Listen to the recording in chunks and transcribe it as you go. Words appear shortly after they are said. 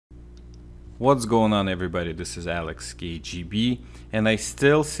What's going on, everybody? This is Alex KGB, and I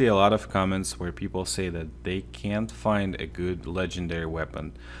still see a lot of comments where people say that they can't find a good legendary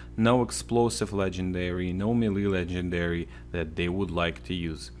weapon. No explosive legendary, no melee legendary that they would like to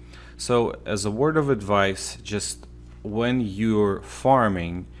use. So, as a word of advice, just when you're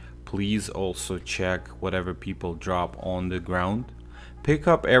farming, please also check whatever people drop on the ground. Pick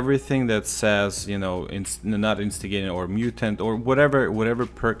up everything that says, not instigating or mutant or whatever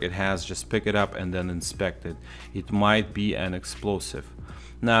perk it has. Just pick it up and then inspect it. It might be an explosive.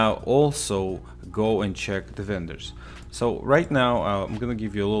 Now also go and check the vendors. So right now I'm gonna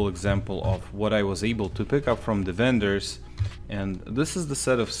give you a little example of what I was able to pick up from the vendors, and this is the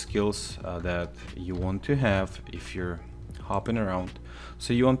set of skills that you want to have if you're hopping around.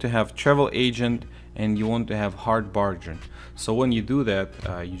 So you want to have travel agent and you want to have hard bargain. So when you do that,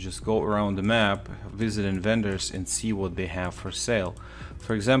 you just go around the map, visiting vendors and see what they have for sale.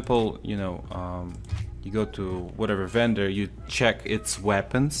 For example, you go to whatever vendor, you check its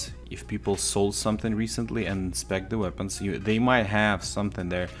weapons. If people sold something recently, and inspect the weapons, they might have something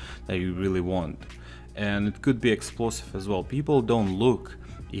there that you really want. And it could be explosive as well. People don't look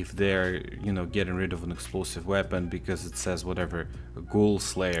if they're getting rid of an explosive weapon because it says whatever Ghoul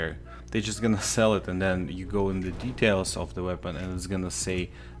Slayer. They're just gonna sell it, and then you go in the details of the weapon and it's gonna say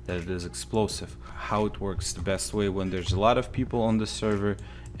that it is explosive. How it works the best way when there's a lot of people on the server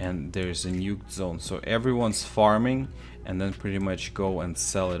and there's a nuked zone, so everyone's farming, and then pretty much go and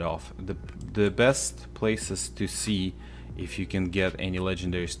sell it off. The best places to see if you can get any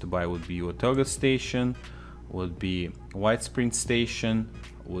legendaries to buy would be Watoga Station, would be White Spring Station,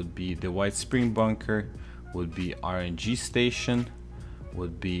 would be the White Spring Bunker, would be RNG Station,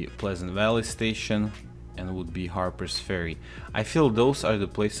 would be Pleasant Valley Station, and would be Harper's Ferry. I feel those are the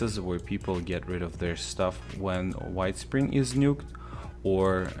places where people get rid of their stuff when White Spring is nuked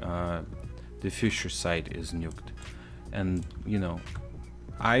or the Fisher site is nuked. And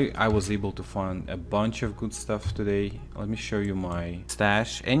I was able to find a bunch of good stuff today. Let me show you my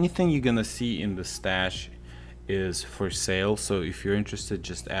stash. Anything you're gonna see in the stash is for sale, so if you're interested,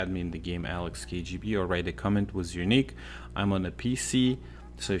 just add me in the game, Alex KGB, or write a comment with your nick. I'm on a PC,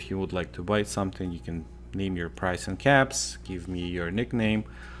 so if you would like to buy something, you can name your price in caps, give me your nickname,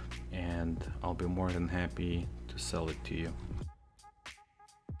 and I'll be more than happy to sell it to you.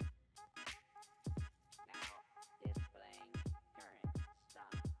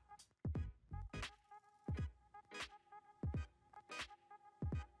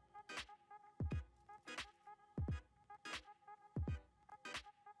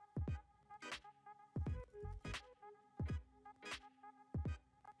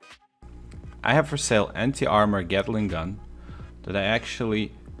 I have for sale anti-armor Gatling gun that I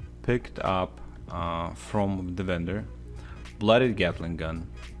actually picked up from the vendor, blooded Gatling gun,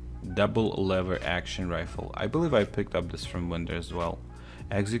 double lever action rifle. I believe I picked up this from vendor as well.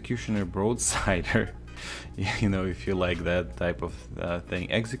 Executioner broadsider, if you like that type of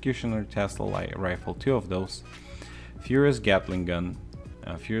thing. Executioner Tesla rifle, 2 of those. Furious Gatling gun,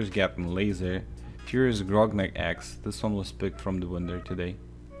 Furious Gatling laser, Furious Grognak axe. This one was picked from the vendor today.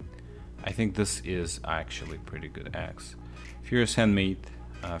 I think this is actually pretty good axe. Furious Handmade,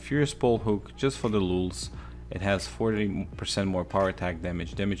 Furious Pole Hook, just for the lulz. It has 40% more power attack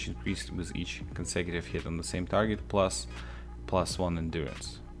damage. Damage increased with each consecutive hit on the same target, plus +1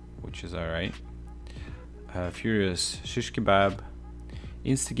 endurance, which is alright. Furious Shish Kebab,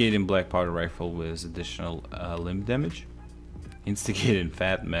 Instigating Black Powder Rifle with additional limb damage. Instigating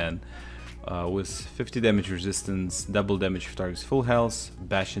Fat Man, with 50 damage resistance, double damage if target's full health,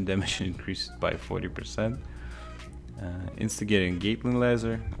 bashing damage increased by 40%. Instigating Gatling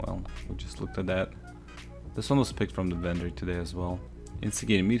laser, well, we just looked at that. This one was picked from the vendor today as well.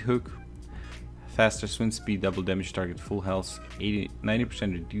 Instigating meat hook, faster swing speed, double damage target full health,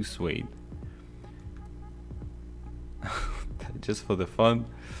 90% reduced weight. Just for the fun.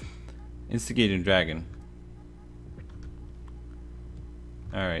 Instigating dragon.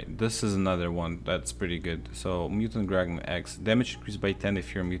 Alright, this is another one that's pretty good. So Mutant Dragon X, damage increased by 10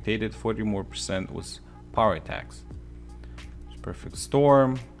 if you're mutated, 40% more with power attacks. Perfect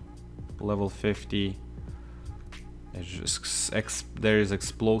Storm, level 50. There is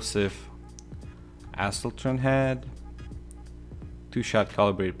explosive Assaultron head, 2-shot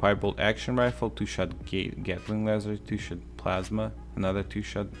calibrated pipe-bolt action rifle, 2-shot Gatling laser, 2-shot plasma, another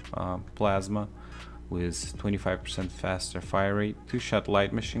 2-shot plasma with 25% faster fire rate, 2-shot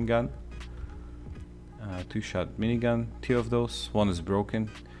light machine gun, 2-shot minigun, 2 of those, one is broken,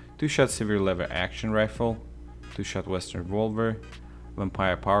 2-shot severe lever action rifle, 2-shot western revolver,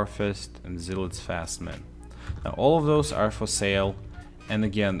 vampire power fist, and Zealot's fast man. Now all of those are for sale, And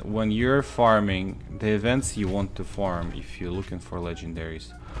again, when you're farming, the events you want to farm if you're looking for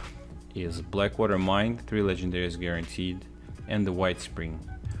legendaries is Blackwater Mine, 3 legendaries guaranteed, and the White Spring,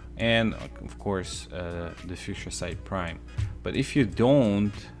 and of course the Fuchsia Site Prime. But if you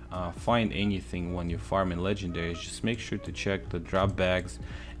don't find anything when you farm in legendaries, just make sure to check the drop bags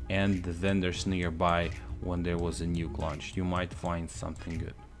and the vendors nearby when there was a nuke launched. You might find something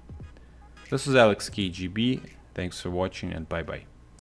good. This is Alex KGB. Thanks for watching, and bye bye.